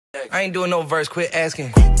I ain't doing no verse, quit asking.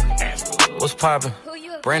 What's poppin'?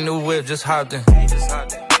 Brand new whip, just hopped in.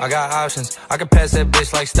 I got options, I can pass that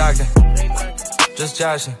bitch like Stockton. Just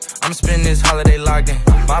joshing, I'm spending this holiday locked in.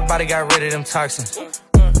 My body got rid of them toxins.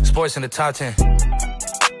 Sports in the top 10.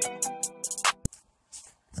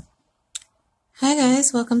 Hi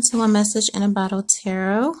guys, welcome to One Message in a Bottle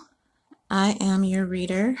Tarot. I am your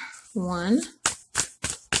reader, One.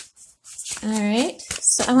 Alright,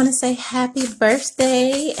 so I want to say happy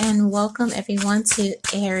birthday and welcome everyone to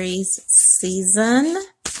Aries season.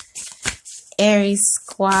 Aries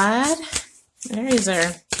squad. Aries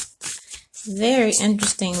are very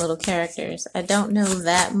interesting little characters. I don't know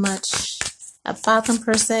that much about them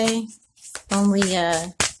per se. Only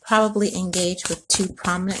probably engaged with two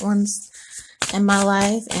prominent ones in my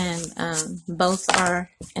life, and both are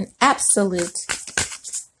an absolute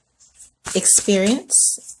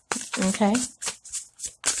experience. Okay,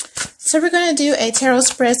 so we're going to do a tarot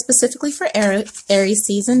spread specifically for Aries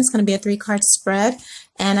season. It's going to be a 3-card spread,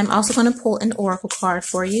 and I'm also going to pull an oracle card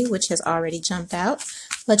for you, which has already jumped out.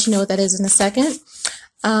 Let you know what that is in a second.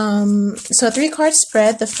 So a 3-card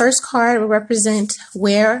spread. The first card will represent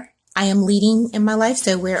where I am leading in my life.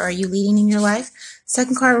 So where are you leading in your life?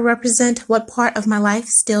 Second card will represent what part of my life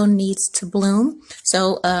still needs to bloom.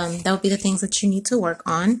 So that will be the things that you need to work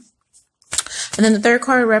on. And then the third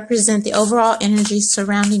card will represent the overall energy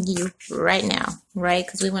surrounding you right now, right?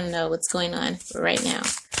 Because we want to know what's going on right now.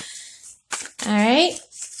 All right,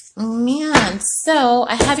 man. So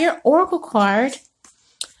I have your oracle card,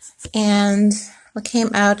 and what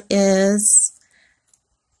came out is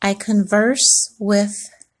I converse with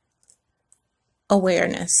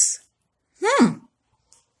awareness.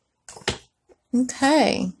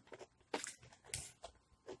 Okay.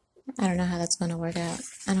 I don't know how that's going to work out.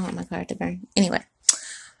 I don't want my card to burn. Anyway.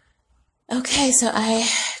 Okay, so I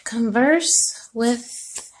converse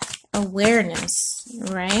with awareness,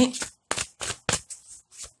 right?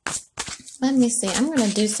 Let me see. I'm going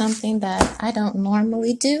to do something that I don't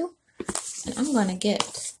normally do. And I'm going to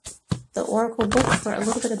get the oracle book for a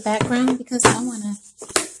little bit of background because I want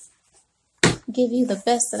to give you the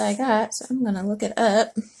best that I got. So I'm going to look it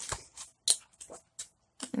up.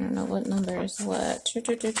 I don't know what number is what.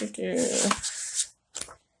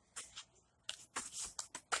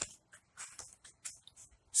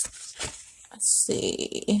 Let's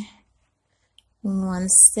see. 1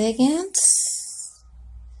 second.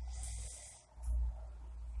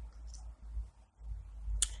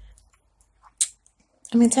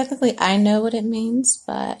 I mean, technically I know what it means,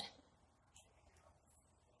 but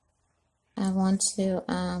I want to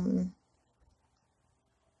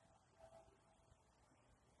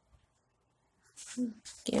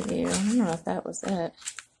give you, I don't know if that was it.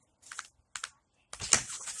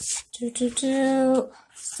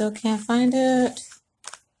 Still can't find it.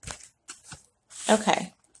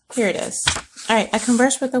 Okay, here it is. All right, I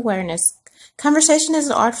converse with awareness. Conversation is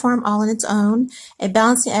an art form all on its own, a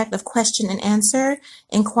balancing act of question and answer,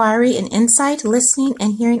 inquiry and insight, listening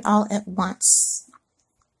and hearing all at once.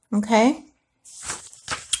 Okay?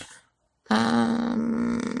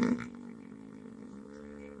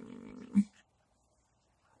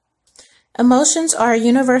 Emotions are a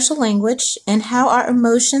universal language, and how our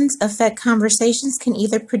emotions affect conversations can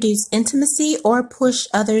either produce intimacy or push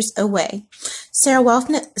others away.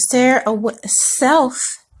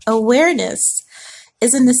 Self-awareness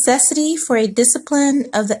is a necessity for a discipline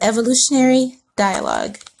of the evolutionary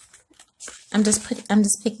dialogue. I'm just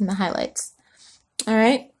picking the highlights. All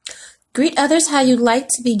right. Greet others how you'd like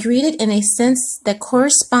to be greeted in a sense that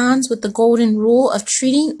corresponds with the golden rule of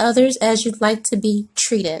treating others as you'd like to be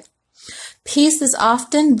treated. Peace is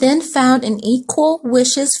often then found in equal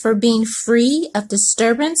wishes for being free of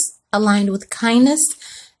disturbance, aligned with kindness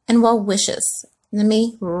and well wishes. Let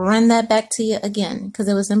me run that back to you again because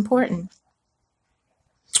it was important.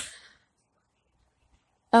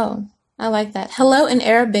 Oh, I like that. Hello in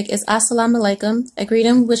Arabic is Assalamu alaikum, a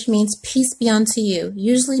greeting which means peace be unto you,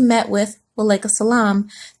 usually met with walaikum salam,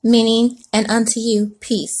 meaning and unto you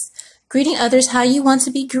peace. Greeting others how you want to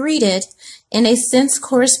be greeted in a sense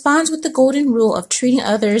corresponds with the golden rule of treating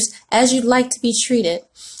others as you'd like to be treated.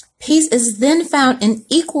 Peace is then found in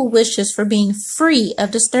equal wishes for being free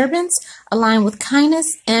of disturbance, aligned with kindness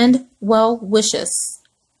and well wishes.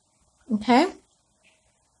 Okay?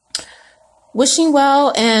 Wishing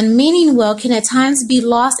well and meaning well can at times be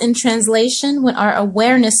lost in translation when our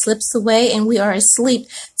awareness slips away and we are asleep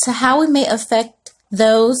to how we may affect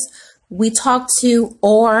those we talk to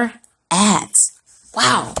or at.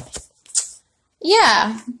 Wow.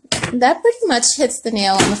 Yeah, that pretty much hits the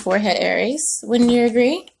nail on the forehead, Aries. Wouldn't you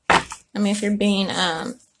agree? I mean, if you're being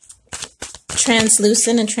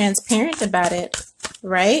translucent and transparent about it,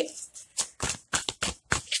 right?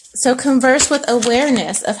 So converse with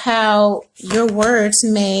awareness of how your words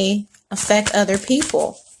may affect other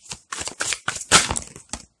people.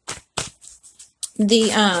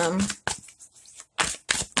 I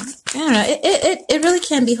don't know, it really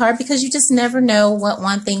can be hard because you just never know what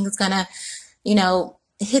one thing is gonna,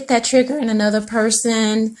 hit that trigger in another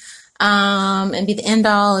person, and be the end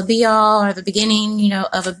all or be all or the beginning,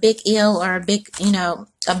 of a big ill or a big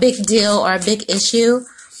deal or a big issue,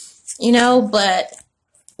 but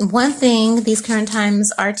one thing these current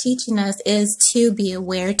times are teaching us is to be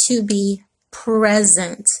aware, to be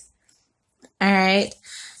present. All right.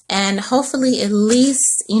 And hopefully, at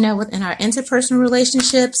least, within our interpersonal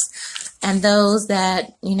relationships and those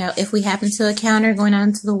that, if we happen to encounter going out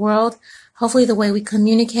into the world, hopefully the way we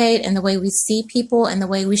communicate and the way we see people and the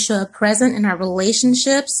way we show up present in our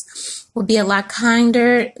relationships will be a lot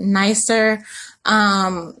kinder, nicer,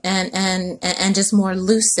 and just more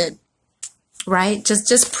lucid, right?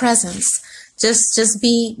 Just presence. Just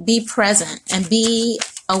be present and be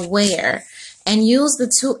aware and use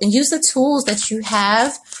the tools that you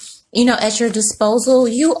have, at your disposal.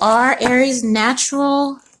 You are, Aries,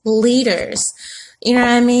 natural leaders. You know what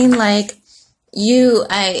I mean? Like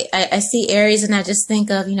I see Aries and I just think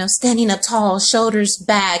of, standing up tall, shoulders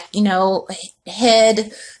back,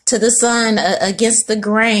 head to the sun, against the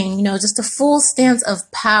grain, just a full stance of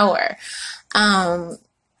power.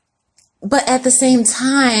 But at the same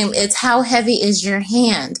time, it's how heavy is your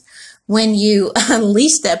hand when you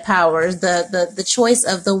unleash that power, the choice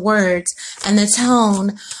of the words and the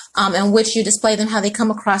tone in which you display them, how they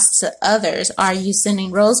come across to others. Are you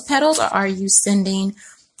sending rose petals or are you sending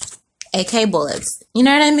AK bullets? You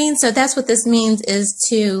know what I mean? So that's what this means, is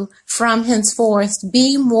to, from henceforth,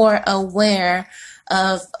 be more aware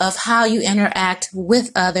of how you interact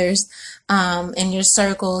with others in your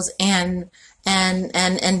circles and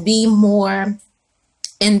be more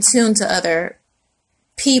in tune to other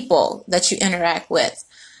people that you interact with.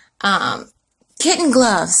 Kitten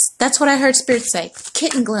gloves. That's what I heard Spirit say.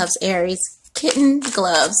 Kitten gloves, Aries. Kitten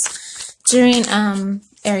gloves during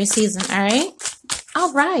Aries season. All right.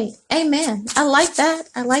 All right. Amen. I like that.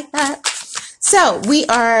 I like that. So we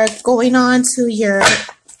are going on to your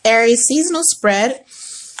Aries seasonal spread.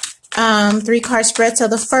 3-card spread. So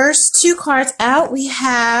the first 2 cards out, we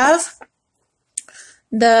have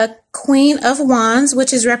the Queen of Wands,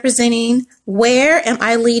 which is representing where am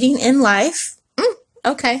I leading in life?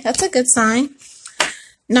 Okay, that's a good sign.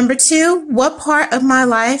 Number 2, what part of my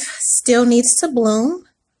life still needs to bloom?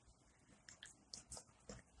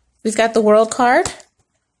 We've got the World card.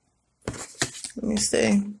 Let me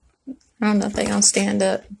see. I don't know if they're going to stand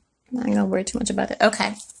up. I ain't going to worry too much about it.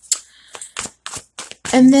 Okay.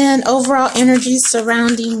 And then overall energy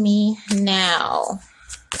surrounding me now.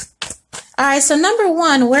 All right, so number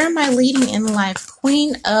 1, where am I leading in life?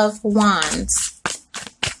 Queen of Wands.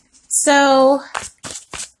 So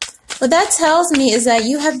what that tells me is that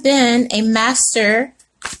you have been a master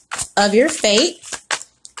of your fate.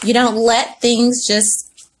 You don't let things just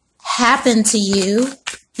happen to you.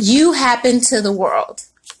 You happen to the world.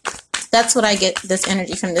 That's what I get this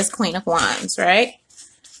energy from this Queen of Wands, right?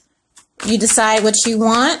 You decide what you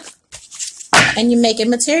want and you make it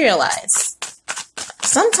materialize.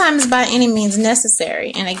 Sometimes by any means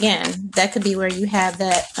necessary. And again, that could be where you have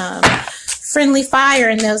that friendly fire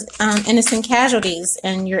and those innocent casualties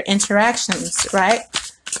and your interactions, right?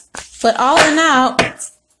 But all in all,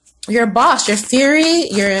 you're a boss. You're fury.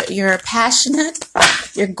 You're passionate.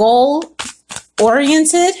 You're goal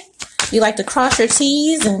oriented. You like to cross your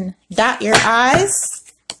T's and dot your I's.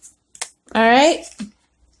 All right.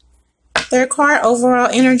 3rd card, overall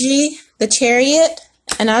energy, the Chariot.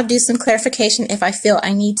 And I'll do some clarification if I feel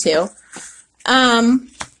I need to.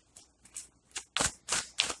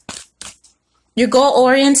 You're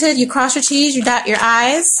goal-oriented. You cross your T's. You dot your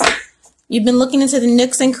I's. You've been looking into the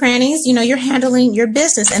nooks and crannies. You're handling your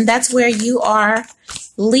business. And that's where you are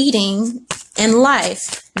leading in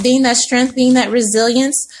life. Being that strength, being that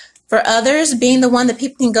resilience for others. Being the one that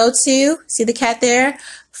people can go to. See the cat there?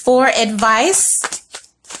 For advice.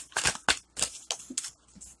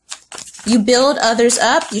 You build others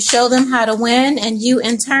up, you show them how to win, and you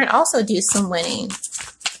in turn also do some winning.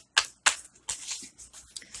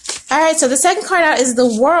 All right, so the second card out is the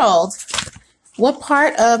World. What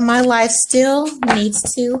part of my life still needs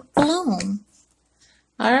to bloom?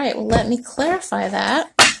 All right, well, let me clarify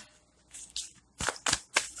that.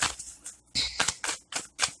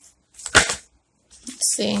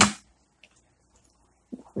 Let's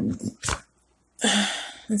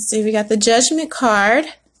see. We got the Judgment card.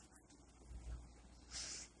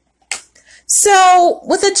 So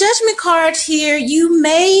with the Judgment card here, you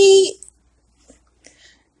may,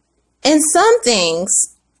 in some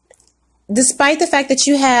things, despite the fact that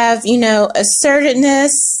you have, you know,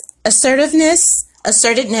 assertiveness,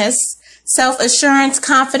 self-assurance,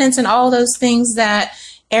 confidence, and all those things that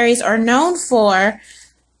Aries are known for,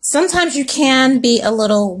 sometimes you can be a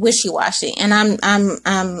little wishy-washy. And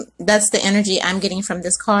that's the energy I'm getting from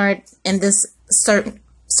this card in this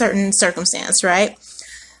certain circumstance, right?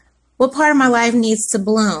 What part of my life needs to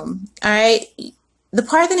bloom? All right. The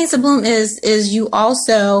part that needs to bloom is you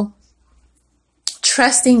also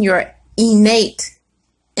trusting your innate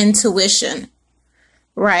intuition,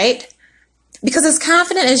 right? Because as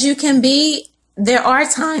confident as you can be, there are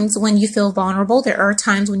times when you feel vulnerable. There are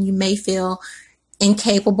times when you may feel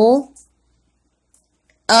incapable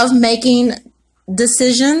of making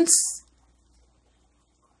decisions.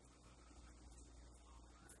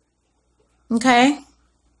 Okay?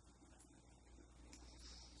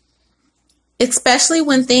 Especially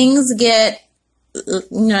when things get, you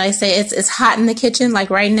know, I say it's hot in the kitchen.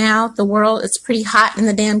 Like right now, the world is pretty hot in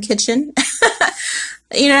the damn kitchen.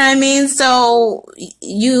 You know what I mean? So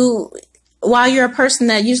while you're a person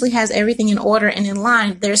that usually has everything in order and in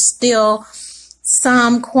line, there's still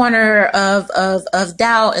some corner of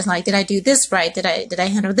doubt. It's like, did I do this right? Did I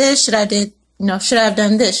handle this? Should I have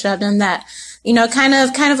done this? Should I have done that? You know, kind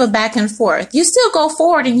of a back and forth. You still go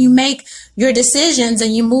forward and you make your decisions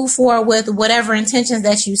and you move forward with whatever intentions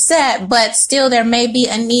that you set, but still there may be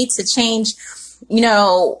a need to change, you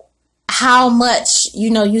know, how much,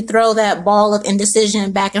 you know, you throw that ball of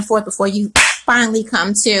indecision back and forth before you finally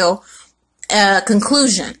come to a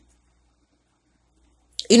conclusion.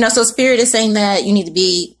 You know, so Spirit is saying that you need to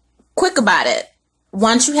be quick about it.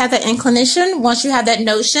 Once you have that inclination, once you have that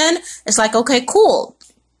notion, it's like, okay, cool.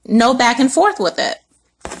 No back and forth with it.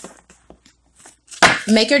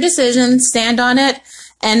 Make your decision, stand on it,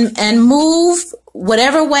 and move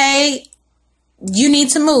whatever way you need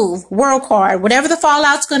to move. World card, whatever the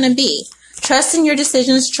fallout's going to be. Trust in your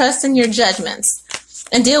decisions, trust in your judgments,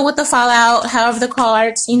 and deal with the fallout however the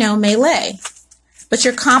cards, you know, may lay. But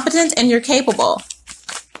you're competent and you're capable.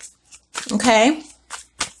 Okay?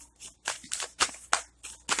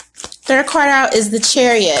 Third card out is the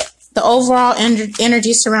Chariot. The overall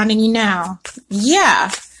energy surrounding you now. Yeah.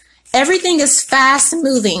 Everything is fast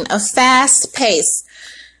moving, a fast pace.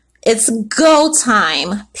 It's go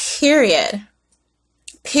time, period.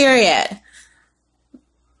 Period.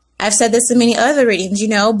 I've said this in many other readings, you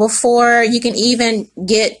know, before you can even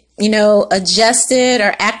get, you know, adjusted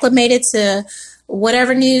or acclimated to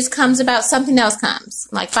whatever news comes about, something else comes.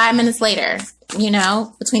 Like 5 minutes later, you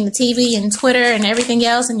know, between the TV and Twitter and everything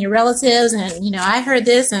else and your relatives and, you know, I heard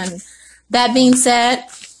this, and that being said,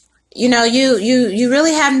 you know, you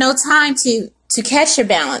really have no time to catch your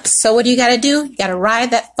balance. So what do you got to do? You got to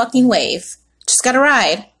ride that fucking wave. Just got to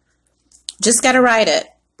ride. Just got to ride it.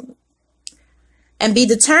 And be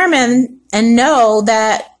determined and know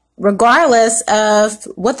that regardless of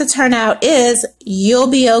what the turnout is, you'll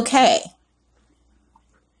be okay.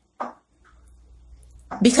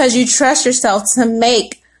 Because you trust yourself to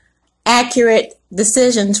make accurate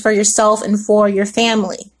decisions for yourself and for your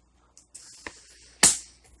family.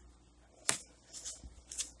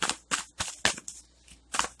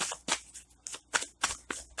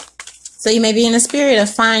 So you may be in a spirit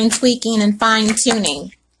of fine tweaking and fine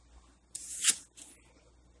tuning.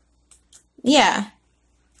 Yeah.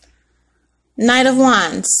 Knight of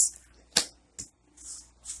Wands.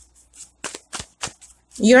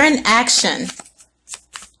 You're in action.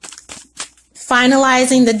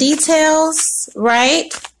 Finalizing the details, right?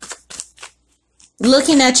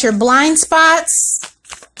 Looking at your blind spots.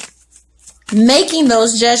 Making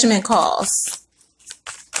those judgment calls.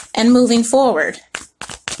 And moving forward.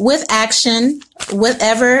 With action,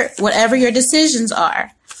 whatever your decisions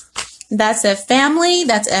are. That's at family,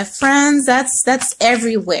 that's at friends, that's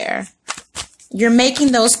everywhere. You're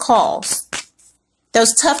making those calls.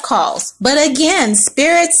 Those tough calls. But again,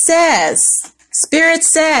 Spirit says,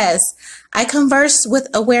 I converse with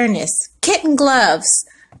awareness. Kitten gloves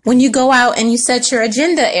when you go out and you set your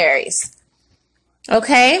agenda, Aries.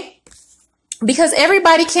 Okay? Because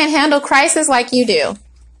everybody can't handle crisis like you do.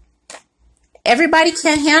 Everybody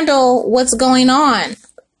can't handle what's going on,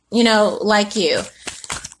 you know, like you.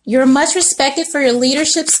 You're much respected for your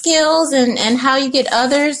leadership skills and how you get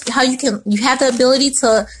others, you have the ability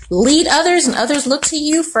to lead others and others look to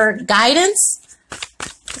you for guidance.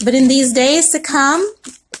 But in these days to come,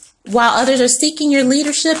 while others are seeking your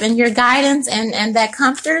leadership and your guidance and that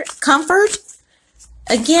comfort,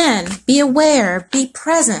 again, be aware, be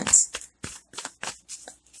present.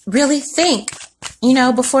 Really think you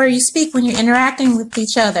know, before you speak, when you're interacting with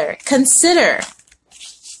each other, consider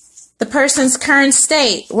the person's current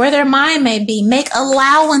state, where their mind may be. Make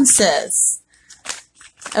allowances.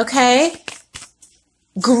 Okay?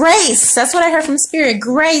 Grace. That's what I heard from Spirit.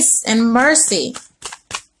 Grace and mercy.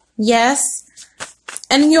 Yes.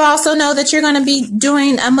 And you also know that you're going to be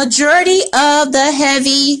doing a majority of the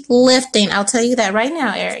heavy lifting. I'll tell you that right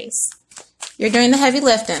now, Aries. You're doing the heavy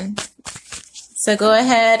lifting. So go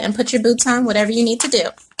ahead and put your boots on, whatever you need to do.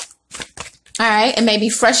 All right, it may be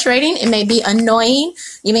frustrating. It may be annoying.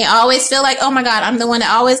 You may always feel like, oh my God, I'm the one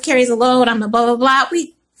that always carries the load. I'm the blah, blah, blah.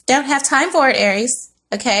 We don't have time for it, Aries.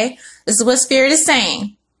 Okay, this is what Spirit is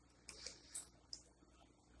saying.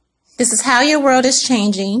 This is how your world is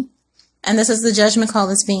changing. And this is the judgment call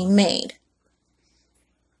that's being made.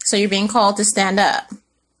 So you're being called to stand up.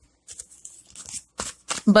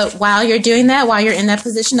 But while you're doing that, while you're in that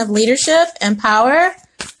position of leadership and power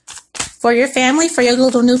for your family, for your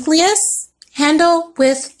little nucleus, handle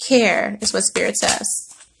with care is what Spirit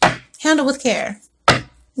says. Handle with care.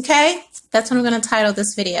 Okay? That's what I'm going to title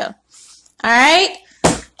this video. All right?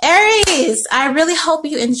 Aries, I really hope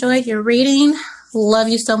you enjoyed your reading. Love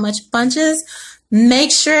you so much, bunches.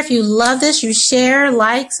 Make sure if you love this, you share,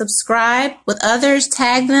 like, subscribe with others,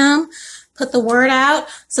 tag them, put the word out.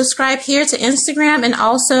 Subscribe here to Instagram and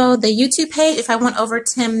also the YouTube page if I want over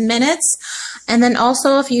 10 minutes. And then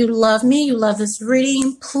also, if you love me, you love this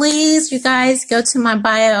reading, please, you guys, go to my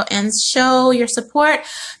bio and show your support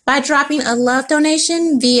by dropping a love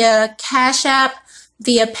donation via CashApp,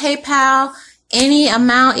 via PayPal. Any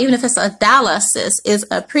amount, even if it's $1, sis, is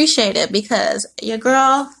appreciated because your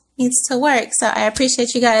girl needs to work. So I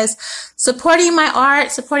appreciate you guys supporting my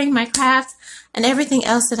art, supporting my craft, and everything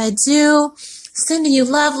else that I do. Sending you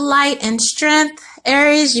love, light, and strength.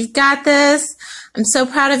 Aries, you've got this. I'm so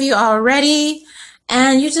proud of you already.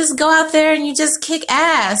 And you just go out there and you just kick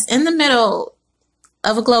ass in the middle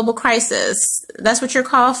of a global crisis. That's what you're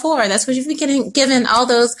called for. That's what you've been given all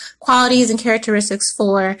those qualities and characteristics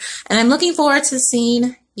for. And I'm looking forward to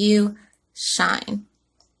seeing you shine.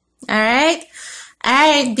 All right? All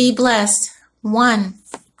right, be blessed. 1.